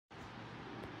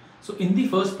So in the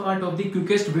first part of the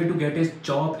quickest way to get a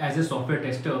job as a software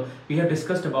tester, we have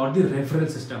discussed about the referral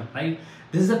system, right?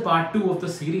 This is a part 2 of the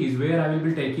series where I will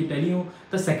be telling you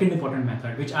the second important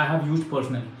method which I have used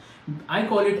personally. I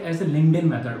call it as a LinkedIn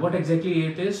method. What exactly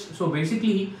it is? So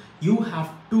basically you have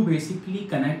to basically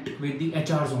connect with the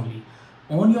HRs only.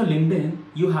 On your LinkedIn,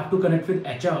 you have to connect with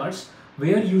HRs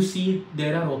where you see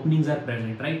there are openings are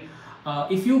present, right?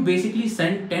 If you basically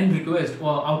send 10 requests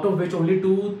out of which only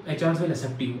 2 HRs will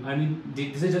accept you, I mean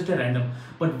this is just a random,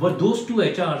 but for those 2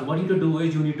 HRs what you need to do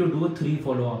is you need to do 3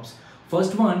 follow-ups.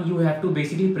 First one, you have to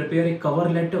basically prepare a cover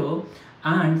letter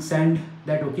and send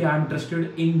that okay, I'm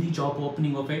interested in the job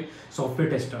opening of a software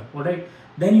tester. All right,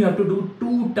 then you have to do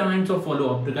 2 times of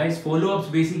follow-up. Guys, follow-ups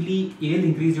basically will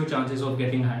increase your chances of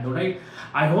getting hired. All right,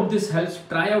 I hope this helps.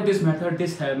 Try out this method.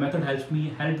 This method helped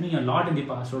me a lot in the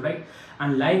past. All right,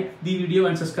 and like the video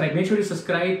and subscribe. Make sure you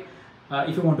subscribe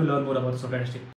if you want to learn more about software testing.